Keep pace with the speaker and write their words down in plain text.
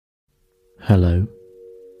Hello,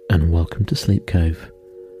 and welcome to Sleep Cove,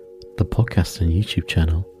 the podcast and YouTube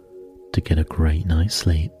channel to get a great night's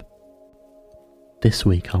sleep. This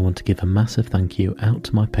week I want to give a massive thank you out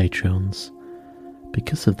to my Patreons.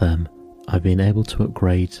 Because of them, I've been able to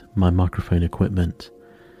upgrade my microphone equipment,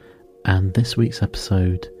 and this week's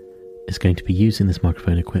episode is going to be using this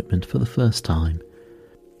microphone equipment for the first time.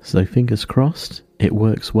 So fingers crossed it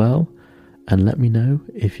works well, and let me know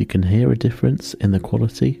if you can hear a difference in the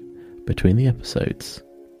quality between the episodes.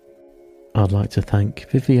 I'd like to thank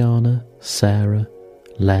Viviana, Sarah,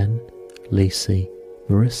 Len, Lisi,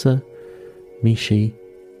 Marissa, Mishi,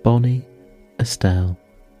 Bonnie, Estelle,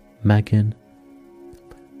 Megan,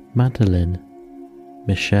 Madeline,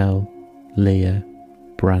 Michelle, Leah,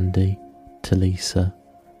 Brandy, Talisa,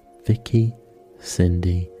 Vicky,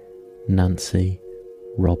 Cindy, Nancy,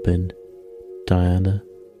 Robin, Diana,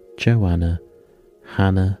 Joanna,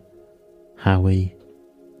 Hannah, Howie,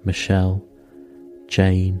 Michelle,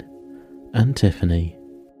 Jane, and Tiffany,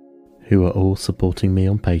 who are all supporting me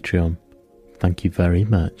on Patreon. Thank you very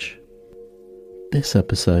much. This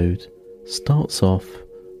episode starts off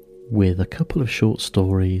with a couple of short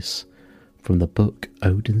stories from the book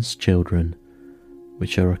Odin's Children,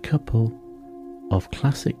 which are a couple of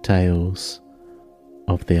classic tales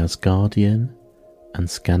of the Asgardian and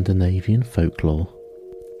Scandinavian folklore.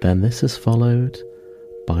 Then this is followed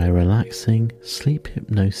by a relaxing sleep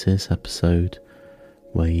hypnosis episode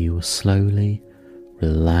where you will slowly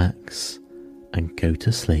relax and go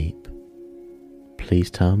to sleep.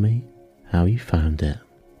 Please tell me how you found it.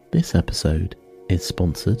 This episode is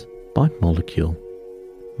sponsored by Molekule.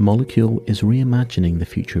 Molekule is reimagining the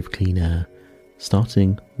future of clean air,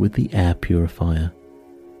 starting with the air purifier.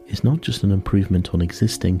 It's not just an improvement on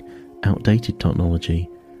existing outdated technology,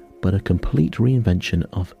 but a complete reinvention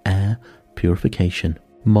of air purification.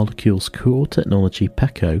 Molekule's core technology,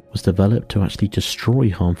 PECO, was developed to actually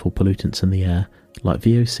destroy harmful pollutants in the air, like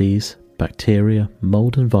VOCs, bacteria,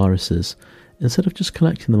 mold and viruses, instead of just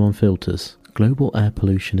collecting them on filters. Global air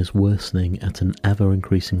pollution is worsening at an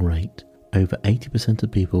ever-increasing rate. Over 80%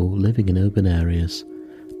 of people living in urban areas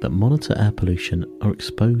that monitor air pollution are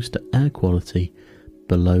exposed to air quality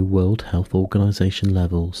below World Health Organization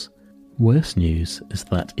levels. Worse news is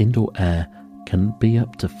that indoor air can be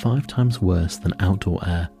up to 5 times worse than outdoor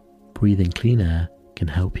air. Breathing clean air can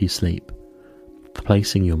help you sleep.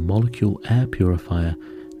 Placing your Molekule air purifier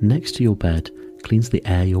next to your bed cleans the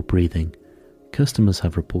air you're breathing. Customers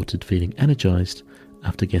have reported feeling energized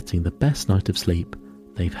after getting the best night of sleep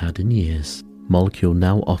they've had in years. Molekule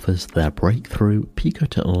now offers their breakthrough Pico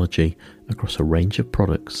technology across a range of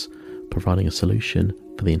products, providing a solution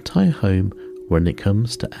for the entire home when it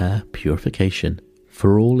comes to air purification.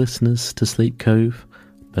 For all listeners to Sleep Cove,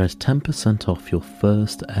 there is 10% off your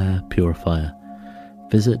first air purifier.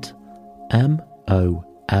 Visit molekule.com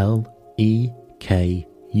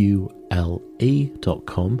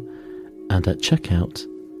and at checkout,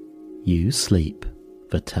 use SLEEP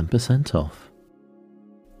for 10% off.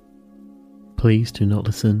 Please do not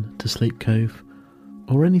listen to Sleep Cove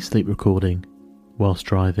or any sleep recording whilst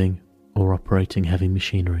driving or operating heavy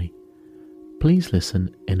machinery. Please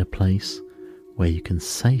listen in a place where you can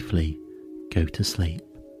safely go to sleep.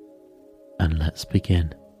 And let's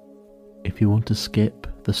begin. If you want to skip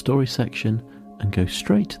the story section and go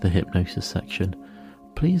straight to the hypnosis section,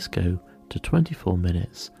 please go to 24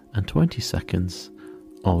 minutes and 20 seconds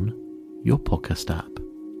on your podcast app.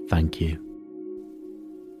 Thank you.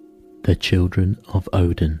 The Children of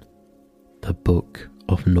Odin, the Book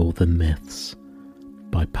of Northern Myths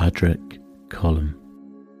by Padraig Colum.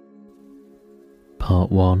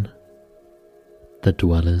 Part 1. The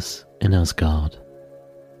Dwellers in Asgard.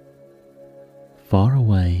 Far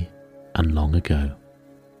away and long ago.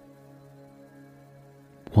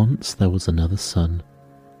 Once there was another sun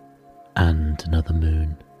and another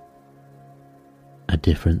moon. A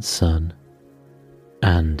different sun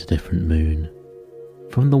and a different moon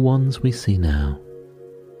from the ones we see now.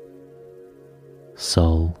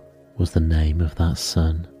 Sol was the name of that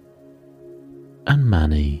sun, and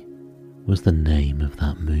Mani was the name of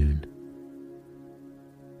that moon.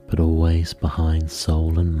 But always behind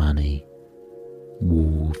Sol and Mani,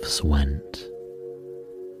 wolves went.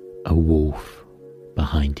 A wolf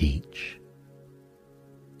behind each.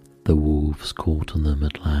 The wolves caught on them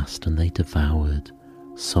at last, and they devoured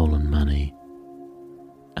Sol and Mani.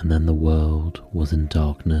 And then the world was in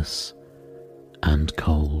darkness and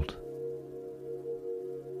cold.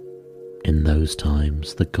 In those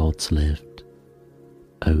times the gods lived,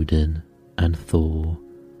 Odin and Thor,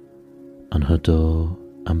 and Hodor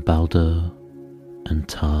and Baldur, and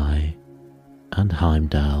Tai, and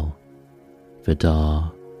Heimdall,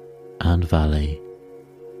 Vidar, and Vali,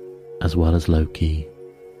 as well as Loki,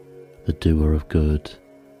 the doer of good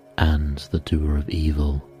and the doer of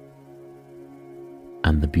evil.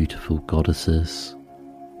 And the beautiful goddesses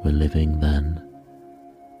were living then: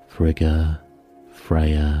 Frigga,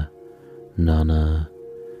 Freya, Nanna,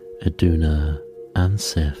 Iduna, and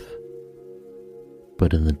Sif.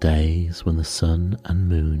 But in the days when the sun and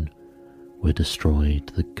moon were destroyed,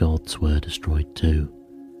 the gods were destroyed too.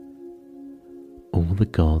 All the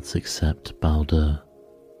gods except Balder,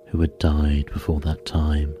 who had died before that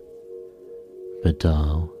time,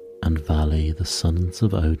 Vidar and Vali, the sons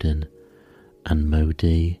of Odin, and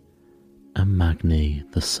Modi and Magni,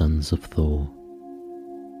 the sons of Thor.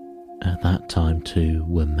 At that time too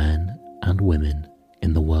were men and women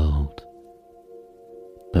in the world.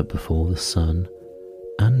 But before the sun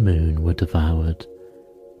and moon were devoured,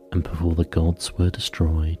 and before the gods were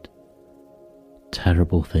destroyed,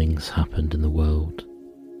 terrible things happened in the world.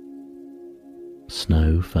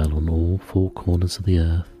 Snow fell on all four corners of the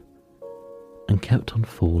earth and kept on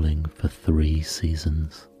falling for 3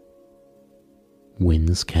 seasons.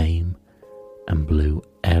 Winds came and blew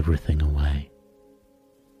everything away.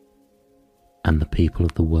 And the people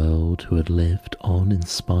of the world who had lived on in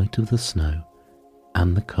spite of the snow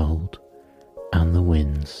and the cold and the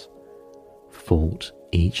winds fought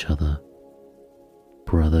each other,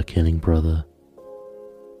 brother killing brother,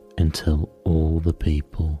 until all the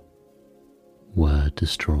people were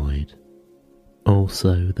destroyed.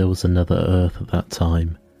 Also there was another earth at that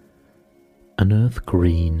time, an earth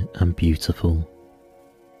green and beautiful,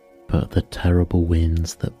 but the terrible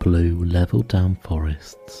winds that blew levelled down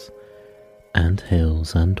forests and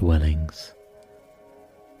hills and dwellings.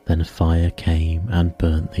 Then fire came and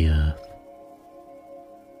burnt the earth.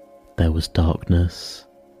 There was darkness,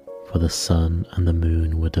 for the sun and the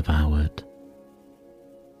moon were devoured.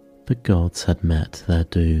 The gods had met their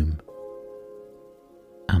doom,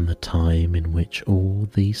 and the time in which all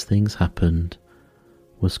these things happened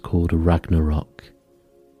was called Ragnarok,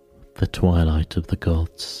 the twilight of the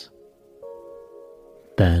gods.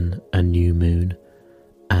 Then a new moon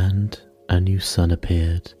and a new sun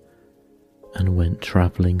appeared and went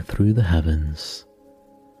travelling through the heavens.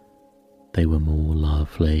 They were more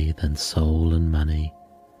lovely than Sol and Mani,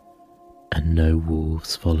 and no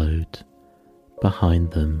wolves followed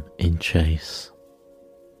behind them in chase.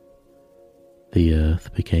 The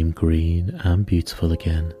earth became green and beautiful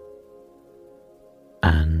again,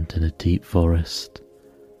 and in a deep forest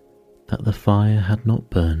that the fire had not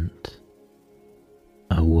burnt,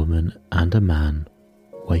 a woman and a man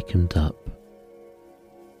wakened up.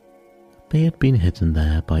 They had been hidden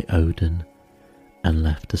there by Odin and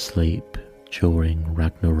left asleep during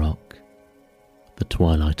Ragnarok, the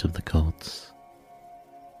twilight of the gods.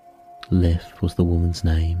 Lif was the woman's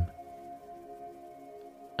name,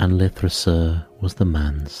 and Lithrasur was the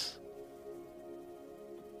man's.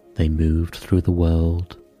 They moved through the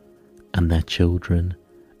world, and their children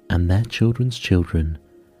and their children's children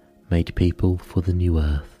made people for the new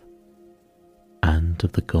earth. And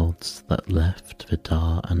of the gods that left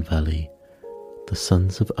Vidar and Vali, the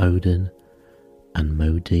sons of Odin, and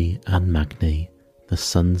Modi and Magni, the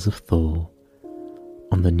sons of Thor,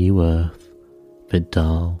 on the new earth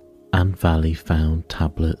Vidar and Vali found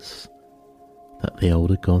tablets that the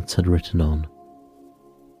older gods had written on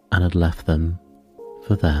and had left them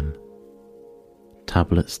for them,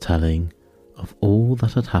 tablets telling of all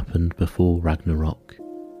that had happened before Ragnarok,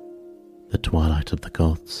 the twilight of the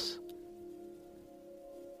gods.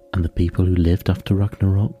 And the people who lived after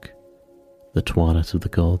Ragnarok, the twilight of the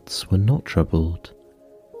gods, were not troubled,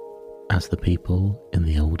 as the people in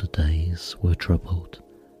the older days were troubled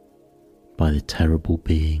by the terrible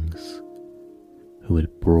beings who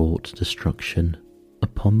had brought destruction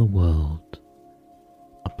upon the world,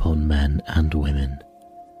 upon men and women,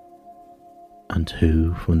 and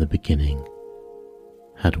who from the beginning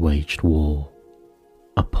had waged war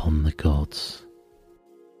upon the gods.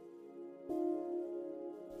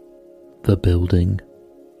 The building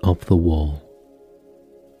of the wall.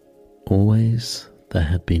 Always there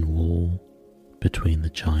had been war between the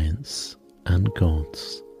giants and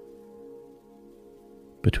gods,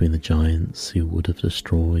 between the giants who would have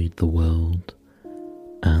destroyed the world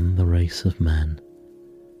and the race of men,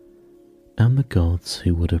 and the gods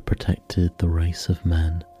who would have protected the race of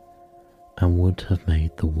men and would have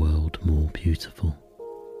made the world more beautiful.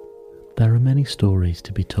 There are many stories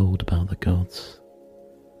to be told about the gods,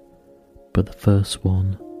 but the first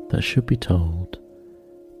one that should be told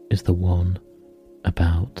is the one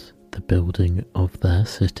about the building of their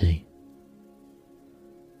city.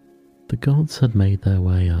 The gods had made their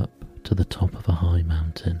way up to the top of a high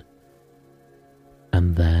mountain,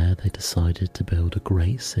 and there they decided to build a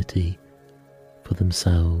great city for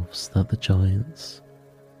themselves that the giants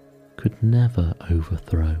could never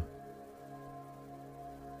overthrow.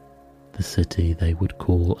 The city they would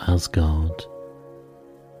call Asgard,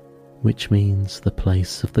 which means the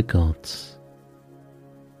place of the gods,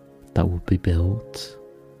 that would be built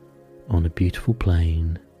on a beautiful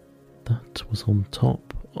plain that was on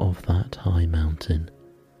top of that high mountain,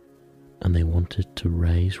 and they wanted to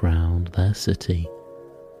raise round their city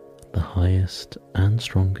the highest and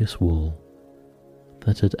strongest wall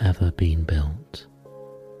that had ever been built.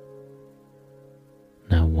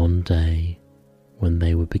 Now one day, when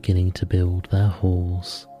they were beginning to build their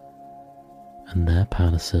halls and their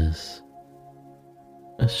palaces,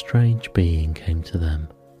 a strange being came to them.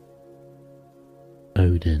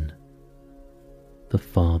 Odin, the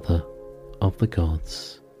father of the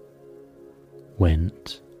gods,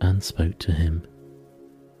 went and spoke to him.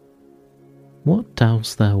 "What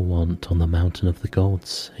dost thou want on the mountain of the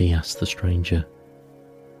gods?" he asked the stranger.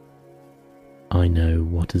 "I know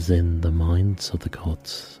what is in the minds of the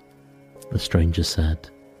gods," the stranger said.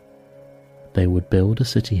 "They would build a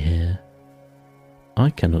city here. I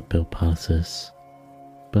cannot build palaces,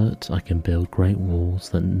 but I can build great walls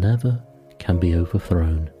that never can be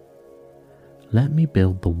overthrown. Let me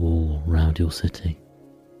build the wall round your city."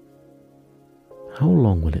 "How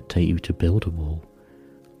long will it take you to build a wall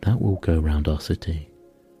that will go round our city?"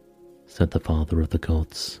 said the father of the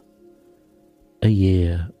gods. "A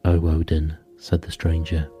year, O Odin," said the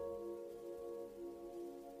stranger.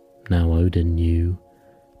 Now Odin knew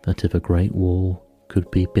that if a great wall could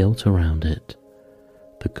be built around it,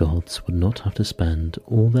 the gods would not have to spend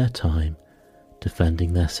all their time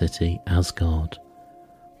defending their city, Asgard,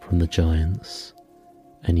 from the giants,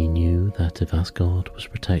 and he knew that if Asgard was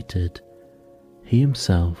protected, he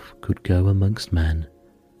himself could go amongst men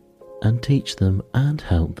and teach them and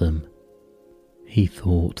help them. He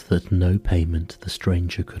thought that no payment the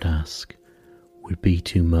stranger could ask would be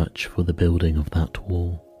too much for the building of that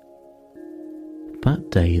wall. That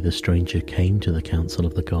day the stranger came to the council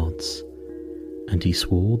of the gods, and he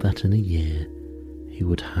swore that in a year he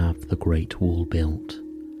would have the great wall built.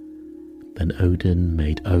 Then Odin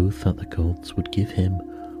made oath that the gods would give him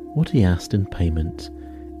what he asked in payment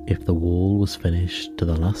if the wall was finished to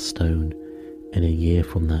the last stone in a year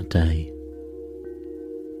from that day.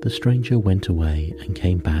 The stranger went away and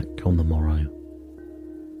came back on the morrow.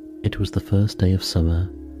 It was the first day of summer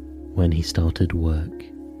when he started work.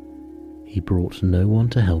 He brought no one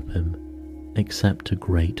to help him except a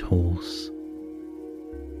great horse.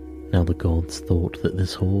 Now the gods thought that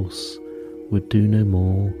this horse would do no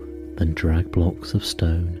more than drag blocks of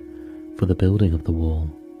stone for the building of the wall.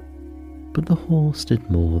 But the horse did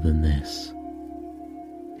more than this.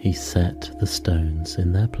 He set the stones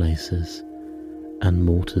in their places and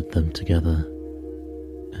mortared them together,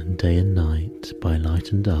 and day and night, by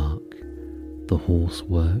light and dark, the horse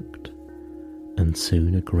worked, and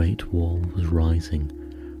soon a great wall was rising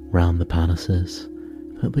round the palaces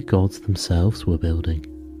that the gods themselves were building.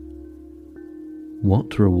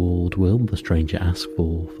 "What reward will the stranger ask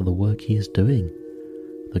for the work he is doing?"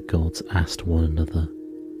 the gods asked one another.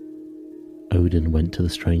 Odin went to the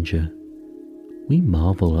stranger. "We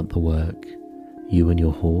marvel at the work you and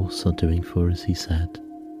your horse are doing for us," he said.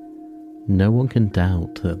 "No one can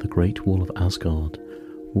doubt that the great wall of Asgard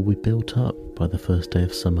will be built up by the first day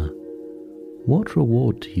of summer. What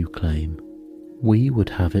reward do you claim? We would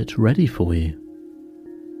have it ready for you."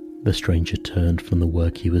 The stranger turned from the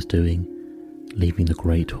work he was doing, leaving the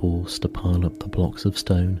great horse to pile up the blocks of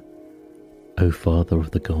stone. "O father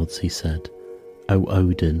of the gods," he said, "O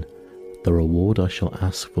Odin, the reward I shall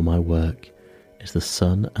ask for my work is the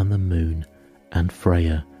sun and the moon and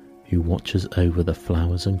Freya, who watches over the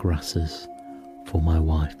flowers and grasses, for my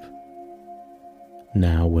wife."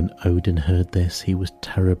 Now when Odin heard this, he was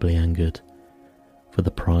terribly angered, for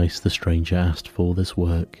the price the stranger asked for this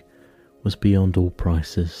work was beyond all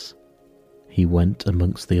prices. He went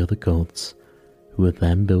amongst the other gods, who were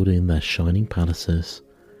then building their shining palaces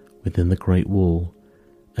within the great wall,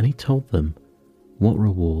 and he told them what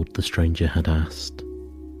reward the stranger had asked.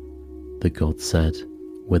 The gods said,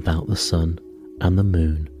 "Without the sun and the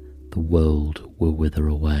moon, the world will wither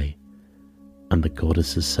away." And the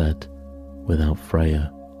goddesses said, "Without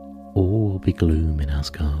Freya, all will be gloom in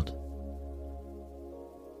Asgard."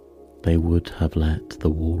 They would have let the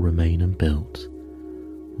wall remain unbuilt,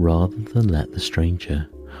 rather than let the stranger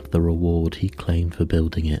have the reward he claimed for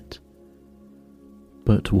building it.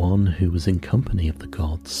 But one who was in company of the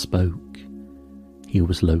gods spoke. He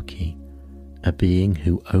was Loki, a being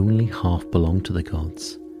who only half belonged to the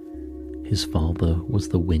gods. His father was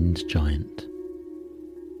the wind giant.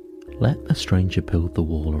 "Let the stranger build the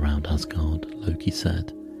wall around Asgard," Loki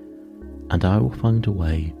said, "and I will find a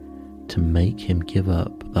way to make him give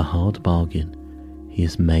up the hard bargain he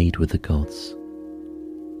has made with the gods.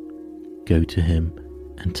 Go to him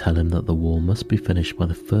and tell him that the wall must be finished by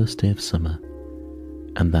the first day of summer,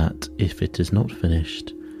 and that if it is not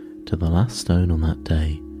finished to the last stone on that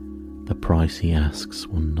day, the price he asks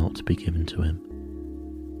will not be given to him."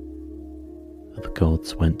 The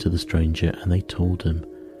gods went to the stranger and they told him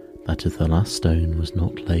that if the last stone was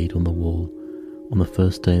not laid on the wall on the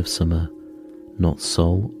first day of summer, not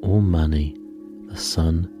Sol or Mani, the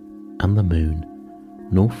sun and the moon,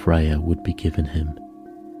 nor Freya would be given him.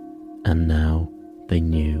 And now they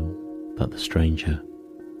knew that the stranger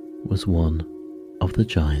was one of the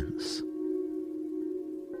giants.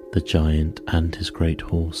 The giant and his great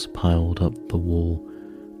horse piled up the wall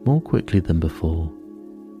more quickly than before.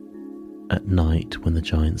 At night, when the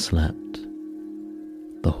giant slept,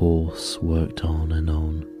 the horse worked on and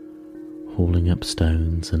on, hauling up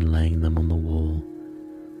stones and laying them on the wall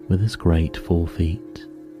with his great 4 feet.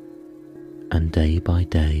 And day by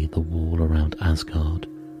day the wall around Asgard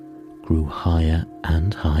grew higher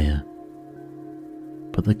and higher.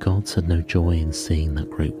 But the gods had no joy in seeing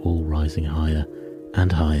that great wall rising higher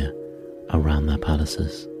and higher around their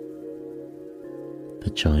palaces.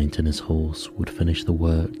 The giant and his horse would finish the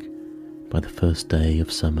work by the first day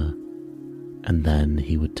of summer, and then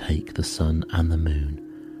he would take the sun and the moon,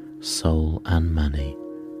 Sol and Mani,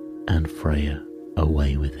 and Freya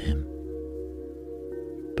away with him.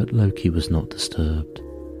 But Loki was not disturbed.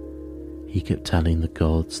 He kept telling the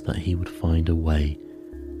gods that he would find a way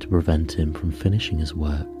to prevent him from finishing his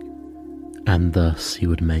work, and thus he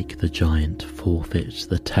would make the giant forfeit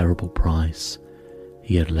the terrible price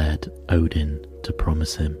he had led Odin to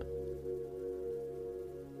promise him.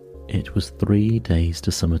 It was 3 days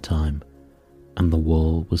to summertime, and the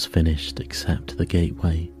wall was finished except the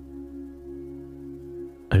gateway.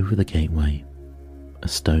 Over the gateway, a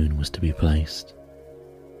stone was to be placed,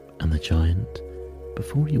 and the giant,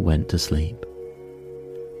 before he went to sleep,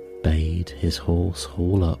 bade his horse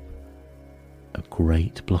haul up a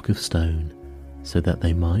great block of stone so that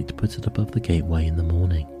they might put it above the gateway in the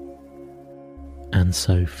morning, and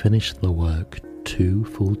so finish the work 2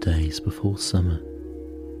 full days before summer.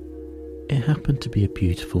 It happened to be a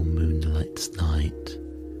beautiful moonlit night.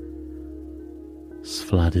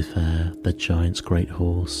 Svladilfær, the giant's great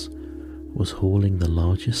horse, was hauling the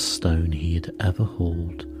largest stone he had ever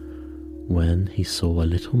hauled when he saw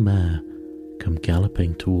a little mare come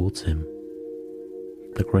galloping towards him.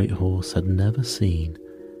 The great horse had never seen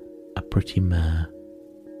a pretty mare,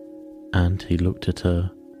 and he looked at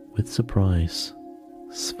her with surprise.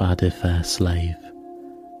 "Svadilfær, slave,"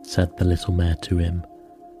 said the little mare to him,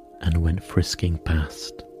 and went frisking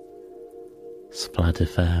past.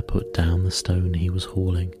 Svladilfær put down the stone he was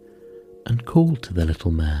hauling and called to the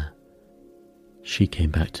little mare. She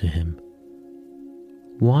came back to him.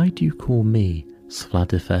 "Why do you call me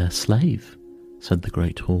Svladilfær, slave?" said the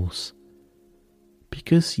great horse.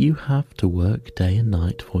 "Because you have to work day and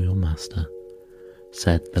night for your master,"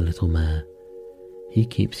 said the little mare. "He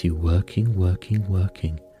keeps you working, working,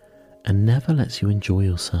 working, and never lets you enjoy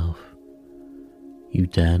yourself. You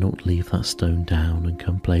dare not leave that stone down and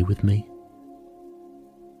come play with me?"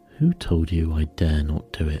 "Who told you I dare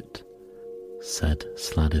not do it?" said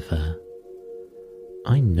Svladilfær.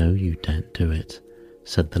 "I know you daren't do it,"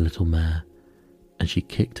 said the little mare, and she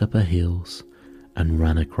kicked up her heels and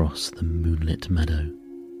ran across the moonlit meadow.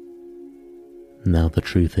 Now the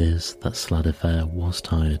truth is that Svladilfær was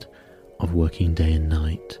tired of working day and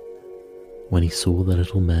night. When he saw the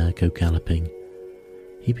little mare go galloping,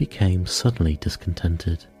 he became suddenly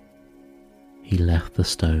discontented. He left the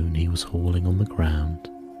stone he was hauling on the ground.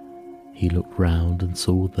 He looked round and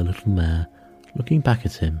saw the little mare looking back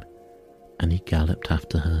at him, and he galloped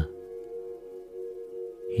after her.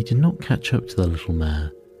 He did not catch up to the little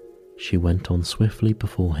mare. She went on swiftly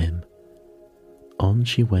before him. On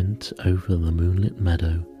she went over the moonlit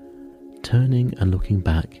meadow, turning and looking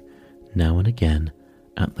back now and again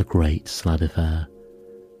at the great Svladilfær,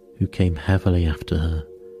 who came heavily after her.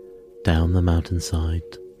 Down the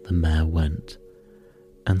mountainside the mare went,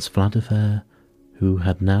 and Svladilfær, who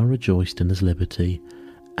had now rejoiced in his liberty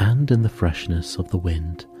and in the freshness of the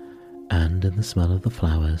wind and in the smell of the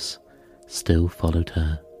flowers, still followed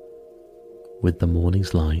her. With the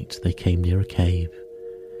morning's light they came near a cave,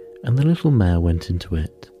 and the little mare went into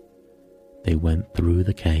it. They went through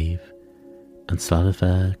the cave, and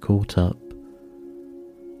Svladilfær caught up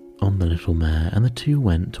on the little mare, and the two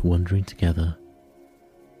went wandering together,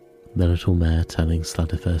 the little mare telling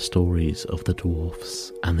Svladilfær stories of the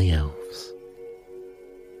dwarfs and the elves.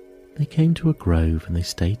 They came to a grove and they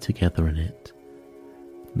stayed together in it,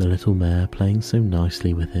 the little mare playing so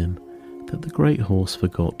nicely with him that the great horse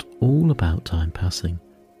forgot all about time passing.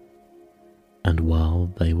 And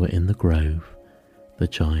while they were in the grove, the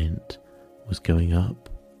giant was going up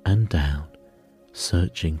and down,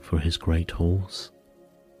 searching for his great horse.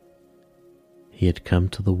 He had come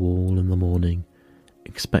to the wall in the morning,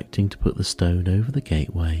 expecting to put the stone over the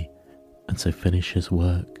gateway and so finish his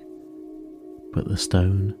work. But the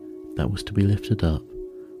stone that was to be lifted up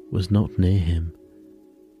was not near him.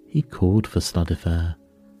 He called for Sladifar,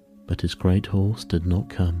 but his great horse did not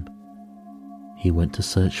come. He went to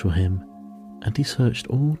search for him, and he searched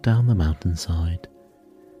all down the mountainside,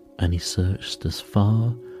 and he searched as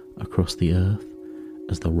far across the earth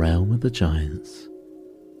as the realm of the giants.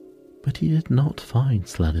 But he did not find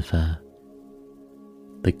Sladifar.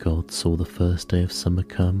 The gods saw the first day of summer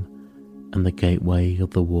come, and the gateway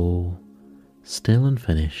of the wall still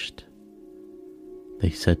unfinished.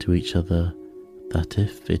 They said to each other that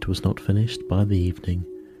if it was not finished by the evening,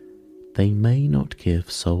 they may not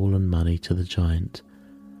give soul and money to the giant,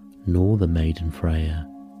 nor the maiden Freya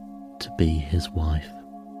to be his wife.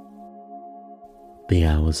 The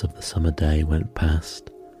hours of the summer day went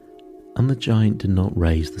past, and the giant did not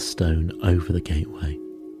raise the stone over the gateway.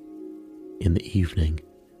 In the evening,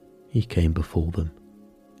 he came before them.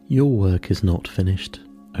 "Your work is not finished,"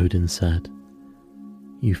 Odin said.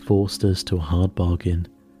 "You forced us to a hard bargain,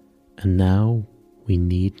 and now we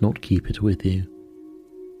need not keep it with you.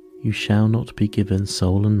 You shall not be given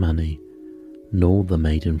soul and money, nor the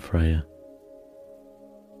maiden Freya.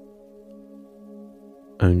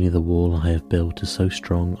 Only the wall I have built is so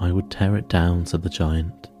strong I would tear it down," said the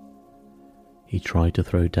giant. He tried to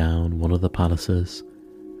throw down one of the palaces,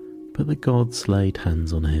 but the gods laid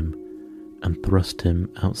hands on him and thrust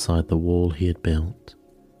him outside the wall he had built.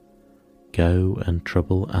 "Go and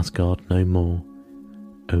trouble Asgard no more,"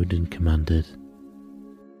 Odin commanded.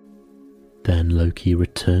 Then Loki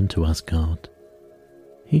returned to Asgard.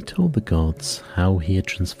 He told the gods how he had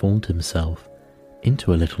transformed himself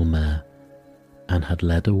into a little mare and had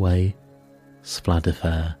led away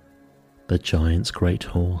Sladifar, the giant's great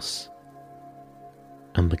horse.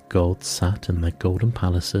 And the gods sat in their golden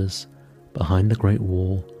palaces behind the great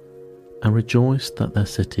wall and rejoiced that their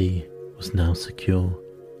city was now secure,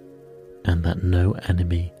 and that no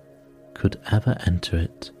enemy could ever enter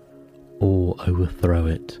it or overthrow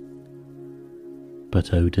it.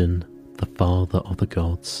 But Odin, the father of the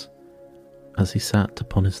gods, as he sat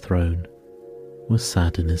upon his throne, was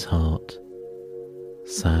sad in his heart,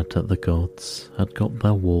 sad that the gods had got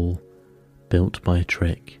their wall built by a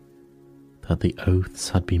trick, that the oaths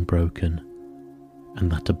had been broken,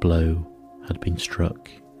 and that a blow had been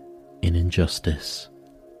struck in injustice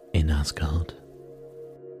in Asgard.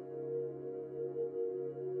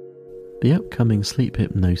 The upcoming sleep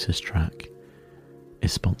hypnosis track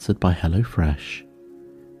is sponsored by HelloFresh.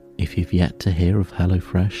 If you've yet to hear of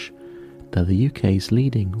HelloFresh, they're the UK's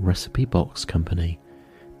leading recipe box company,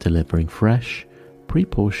 delivering fresh,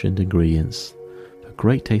 pre-portioned ingredients for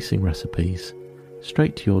great tasting recipes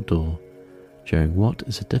straight to your door during what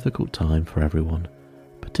is a difficult time for everyone,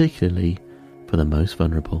 particularly for the most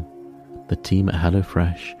vulnerable. The team at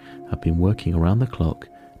HelloFresh have been working around the clock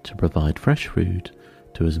to provide fresh food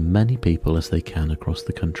to as many people as they can across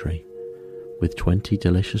the country. With 20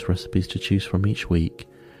 delicious recipes to choose from each week,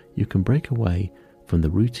 you can break away from the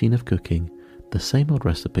routine of cooking the same old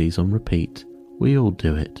recipes on repeat. We all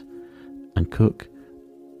do it, and cook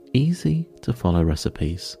easy to follow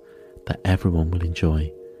recipes that everyone will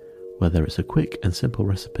enjoy, whether it's a quick and simple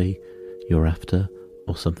recipe you're after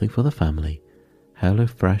or something for the family.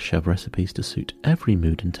 HelloFresh have recipes to suit every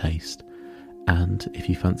mood and taste, and if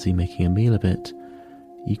you fancy making a meal of it,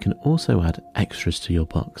 you can also add extras to your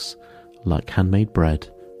box, like handmade bread,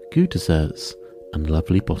 good desserts, and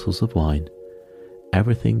lovely bottles of wine.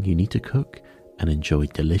 Everything you need to cook and enjoy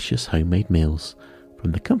delicious homemade meals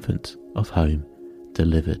from the comfort of home,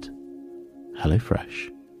 delivered.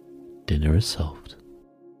 HelloFresh. Dinner is solved.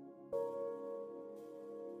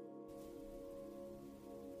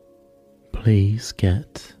 Please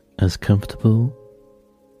get as comfortable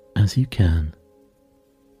as you can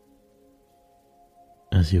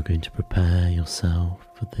as you're going to prepare yourself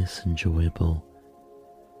for this enjoyable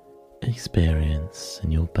experience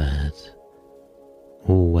in your bed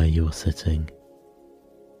or where you're sitting.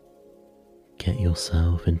 Get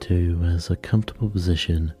yourself into as a comfortable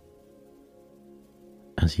position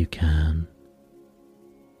as you can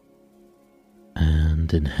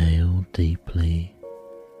and inhale deeply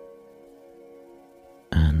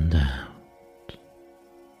and out.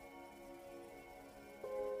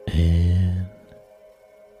 In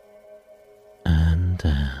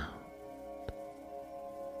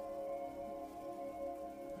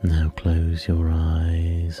close your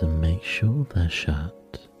eyes and make sure they're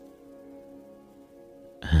shut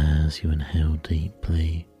as you inhale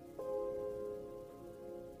deeply.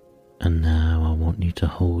 And now I want you to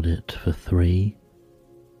hold it for 3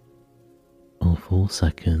 or 4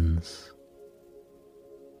 seconds,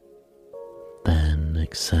 then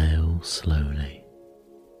exhale slowly.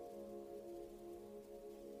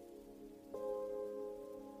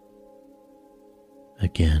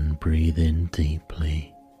 Again, breathe in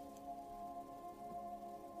deeply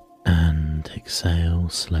and exhale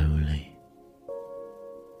slowly.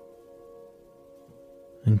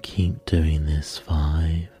 And keep doing this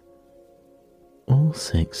 5 or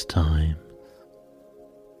 6 times.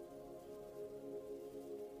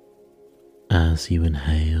 As you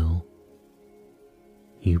inhale,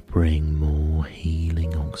 you bring more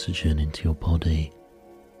healing oxygen into your body,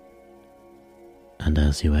 and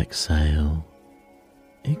as you exhale,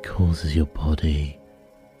 it causes your body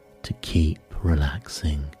to keep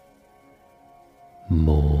relaxing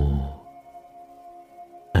more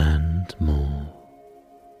and more.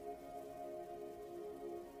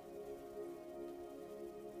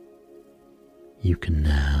 You can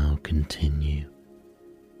now continue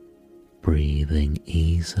breathing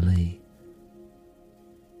easily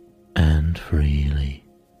and freely,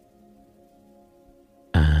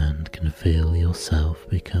 and can feel yourself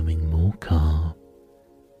becoming more calm,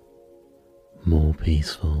 more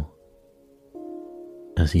peaceful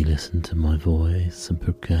as you listen to my voice and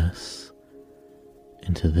progress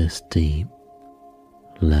into this deep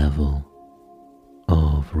level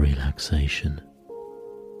of relaxation.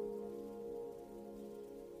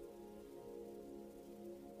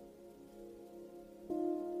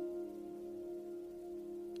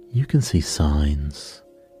 You can see signs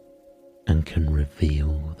and can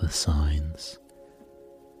reveal the signs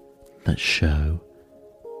that show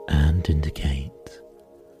and indicate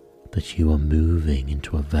that you are moving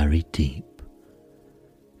into a very deep,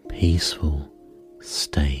 peaceful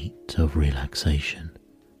state of relaxation.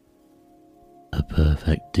 A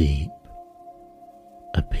perfect deep,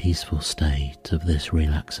 a peaceful state of this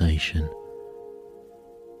relaxation.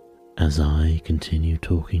 As I continue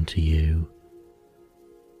talking to you,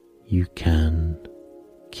 you can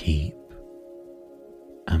keep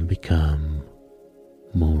and become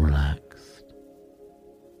more relaxed,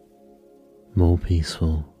 more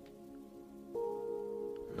peaceful,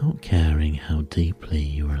 not caring how deeply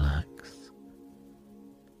you relax,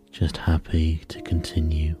 just happy to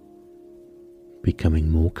continue becoming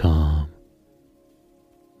more calm,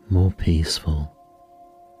 more peaceful,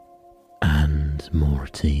 and more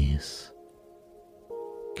at ease.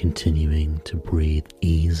 Continuing to breathe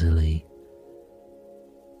easily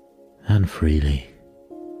and freely.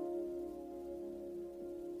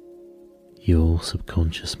 Your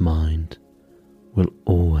subconscious mind will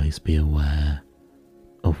always be aware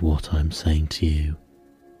of what I'm saying to you,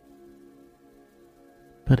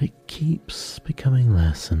 but it keeps becoming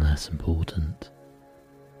less and less important.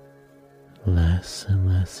 Less and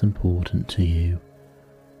less important to you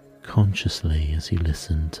consciously as you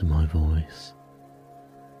listen to my voice.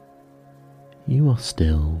 You are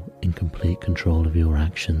still in complete control of your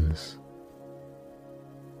actions,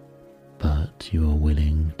 but you are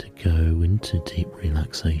willing to go into deep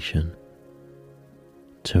relaxation,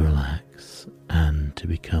 to relax and to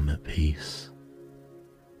become at peace.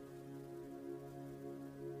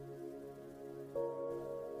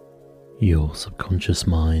 Your subconscious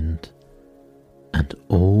mind and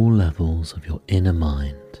all levels of your inner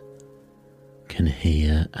mind can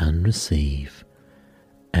hear and receive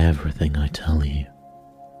everything I tell you,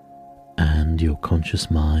 and your conscious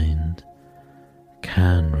mind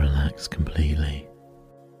can relax completely.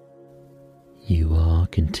 You are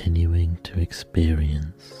continuing to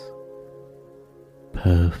experience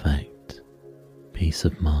perfect peace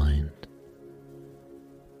of mind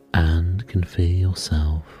and can feel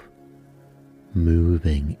yourself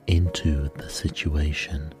moving into the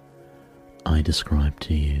situation I described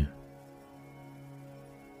to you.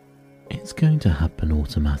 It's going to happen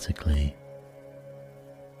automatically,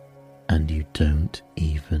 and you don't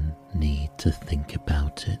even need to think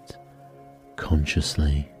about it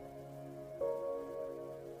consciously.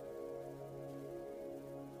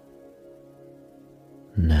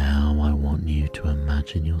 Now I want you to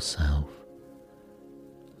imagine yourself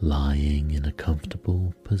lying in a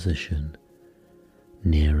comfortable position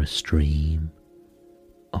near a stream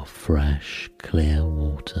of fresh, clear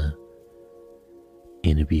water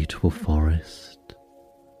in a beautiful forest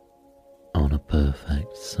on a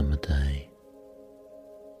perfect summer day.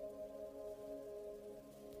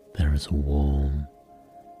 There is a warm,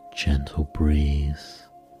 gentle breeze,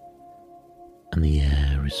 and the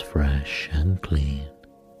air is fresh and clean.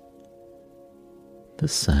 The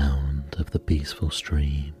sound of the peaceful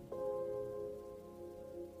stream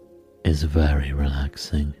is very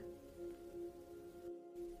relaxing.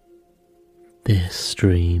 This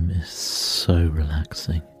stream is so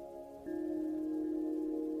relaxing.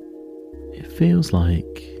 It feels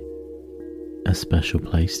like a special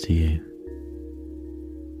place to you,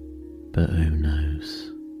 but who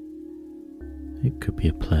knows? It could be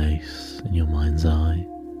a place in your mind's eye,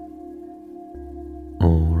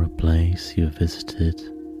 or a place you have visited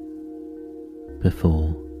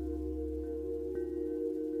before.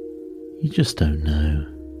 You just don't know,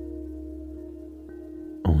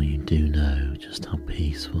 or you do know just how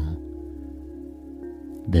peaceful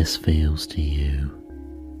this feels to you.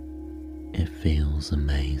 It feels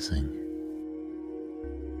amazing.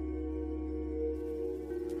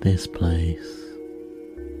 This place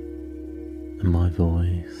and my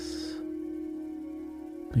voice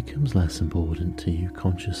becomes less important to you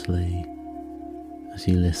consciously as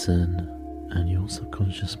you listen, and your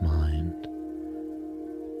subconscious mind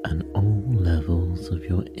and all levels of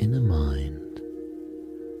your inner mind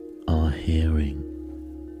are hearing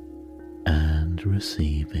and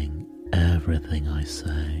receiving everything I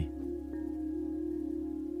say.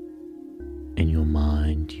 In your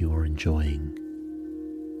mind, you are enjoying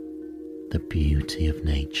the beauty of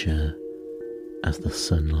nature as the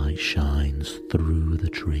sunlight shines through the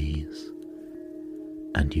trees,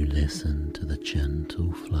 and you listen to the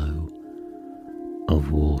gentle flow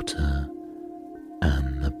of water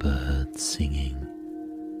and the birds singing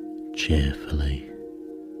cheerfully.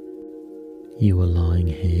 You are lying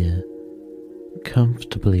here,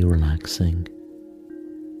 comfortably relaxing.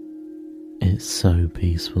 It's so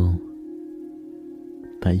peaceful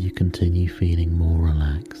that you continue feeling more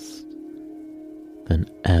relaxed than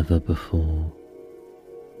ever before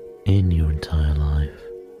in your entire life.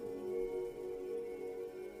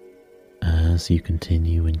 As you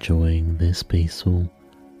continue enjoying this peaceful,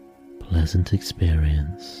 pleasant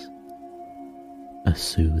experience, a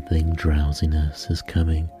soothing drowsiness is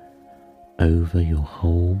coming over your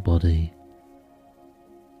whole body,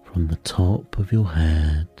 from the top of your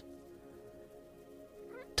head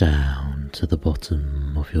down to the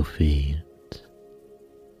bottom of your feet.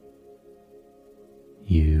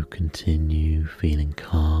 You continue feeling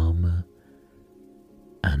calmer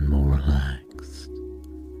and more relaxed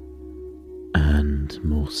and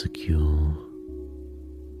more secure.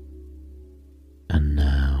 And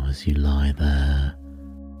now, as you lie there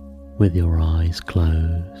with your eyes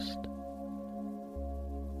closed,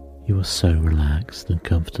 you are so relaxed and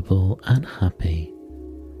comfortable and happy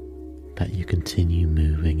that you continue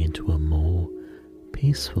moving into a more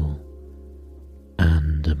peaceful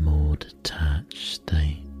and a more detached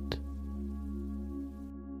state.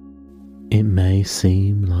 It may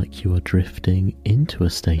seem like you are drifting into a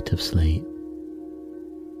state of sleep.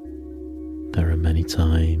 There are many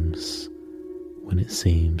times when it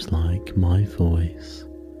seems like my voice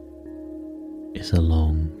is a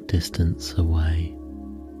long distance away,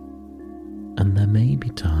 and there may be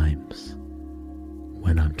times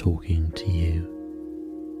when I'm talking to you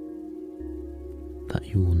that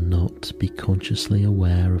you will not be consciously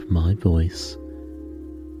aware of my voice,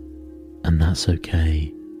 and that's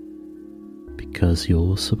okay, because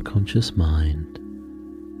your subconscious mind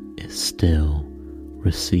is still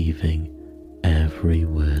receiving every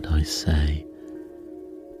word I say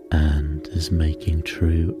and is making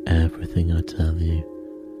true everything I tell you,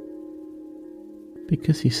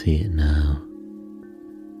 because you see it now.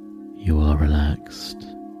 You are relaxed.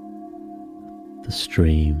 The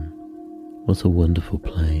stream was a wonderful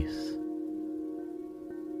place.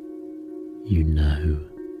 You know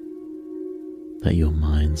that your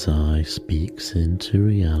mind's eye speaks into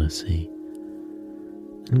reality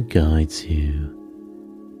and guides you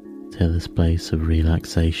to this place of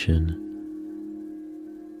relaxation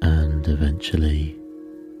and eventually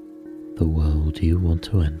the world you want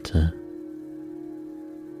to enter.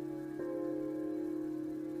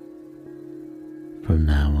 From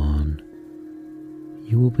now on,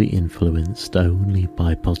 you will be influenced only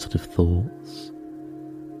by positive thoughts,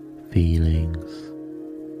 feelings,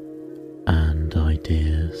 and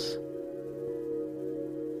ideas.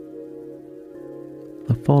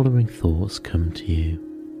 The following thoughts come to you.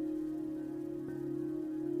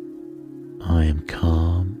 I am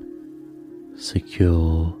calm,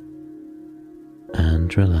 secure,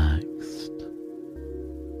 and relaxed.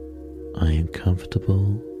 I am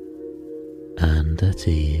comfortable and at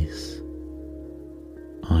ease.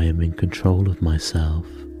 I am in control of myself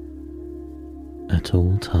at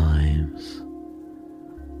all times,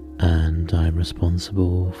 and I am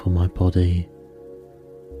responsible for my body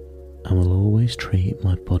and will always treat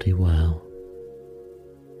my body well.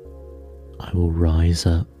 I will rise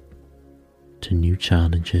up to new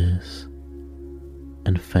challenges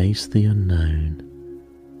and face the unknown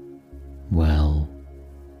well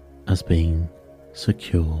as being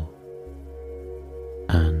secure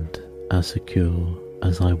and as secure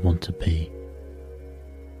as I want to be.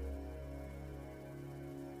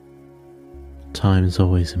 Times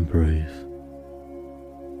always improve.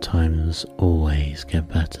 Times always get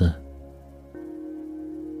better.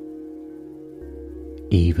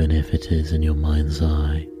 Even if it is in your mind's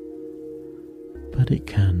eye, but it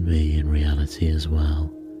can be in reality as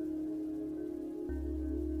well.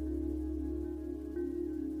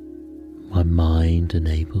 My mind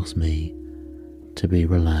enables me to be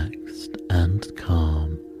relaxed and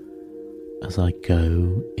calm as I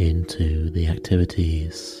go into the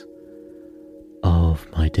activities of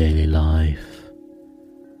my daily life.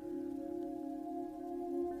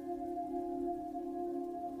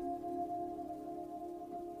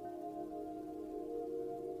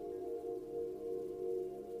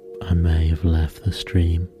 I may have left the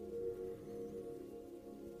stream.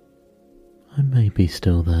 I may be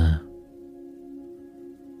still there.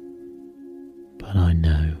 But I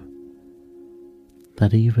know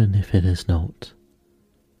that even if it is not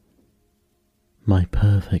my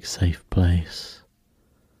perfect safe place,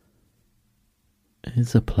 it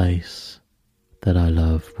is a place that I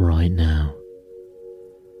love right now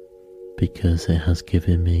because it has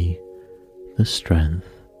given me the strength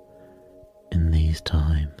in these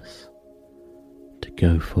times to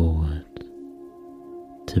go forward,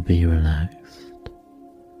 to be relaxed,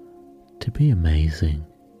 to be amazing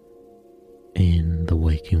in the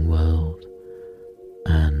waking world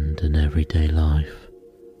and in everyday life.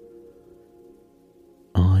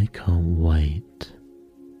 I can't wait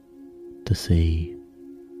to see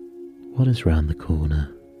what is round the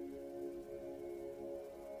corner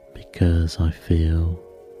because I feel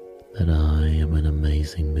that I am in an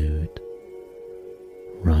amazing mood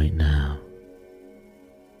right now.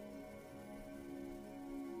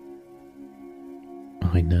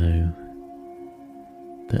 I know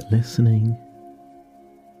that listening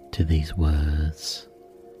to these words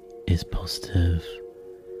is positive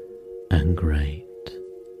and great,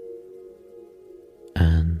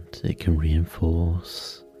 and it can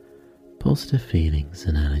reinforce positive feelings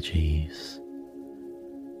and energies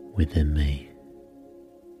within me.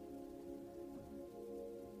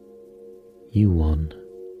 You want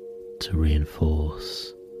to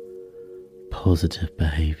reinforce positive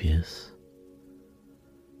behaviors.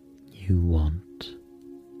 You want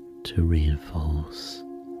to reinforce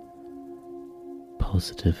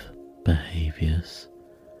positive behaviors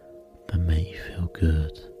that make you feel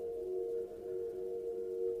good.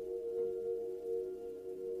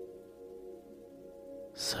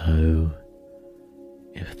 So,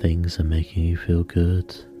 if things are making you feel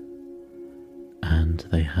good and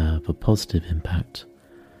they have a positive impact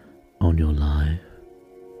on your life,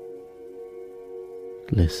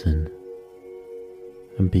 listen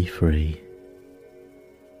and be free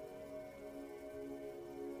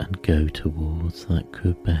and go towards that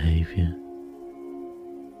good behaviour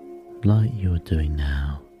like you are doing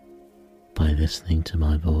now by listening to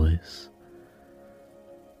my voice.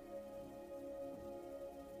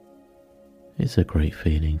 It's a great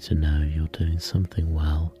feeling to know you're doing something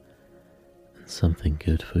well and something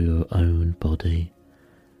good for your own body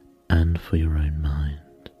and for your own mind.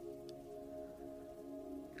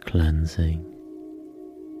 Cleansing,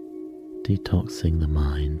 detoxing the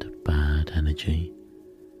mind of bad energy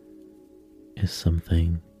is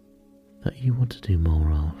something that you want to do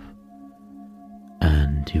more of,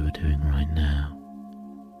 and you are doing right now,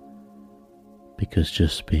 because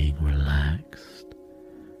just being relaxed,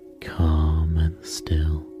 calm and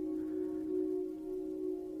still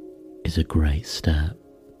is a great step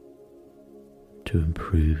to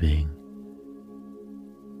improving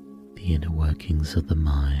the inner workings of the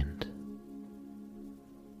mind.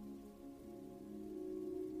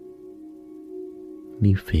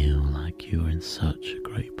 You feel like you're in such a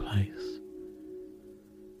great place,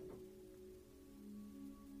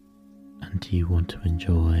 and you want to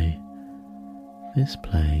enjoy this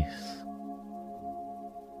place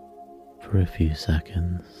for a few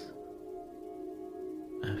seconds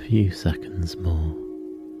more.